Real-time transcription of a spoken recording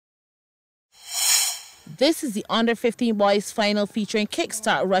This is the Under-15 Boys final featuring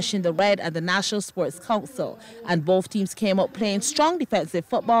Kickstart Rush in the red and the National Sports Council. And both teams came up playing strong defensive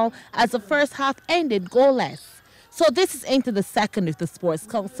football as the first half ended goalless. So this is into the second with the Sports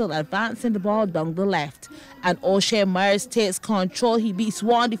Council advancing the ball down the left. And O'Shea Myers takes control. He beats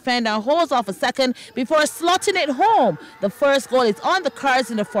one defender and holds off a second before slotting it home. The first goal is on the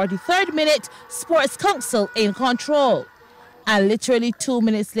cards in the 43rd minute. Sports Council in control. And literally 2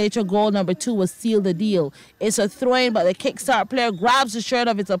 minutes later, goal number 2 will seal the deal. It's a throw-in, but the Kickstart player grabs the shirt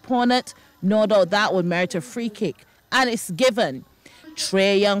of his opponent. No doubt that would merit a free kick. And it's given.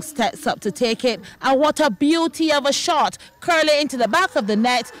 Trey Young steps up to take it. And what a beauty of a shot. Curling into the back of the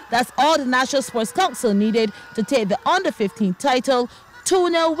net. That's all the National Sports Council needed to take the Under-15 title.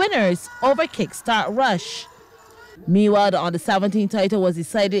 2-0 winners over Kickstart Rush. Meanwhile, the Under-17 title was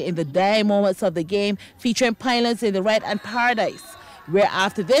decided in the dying moments of the game, featuring Pinelands in the red and Paradise, where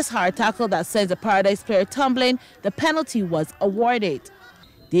after this hard tackle that sends the Paradise player tumbling, the penalty was awarded.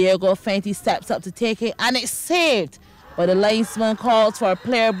 Diego Fenty steps up to take it, and it's saved, but the linesman calls for a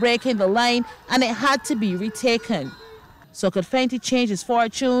player breaking the line, and it had to be retaken. So could Fenty change his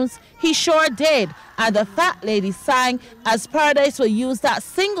fortunes? He sure did, and the fat lady sang as Paradise will use that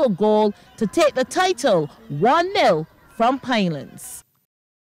single goal to take the title 1-0 from Pinelands.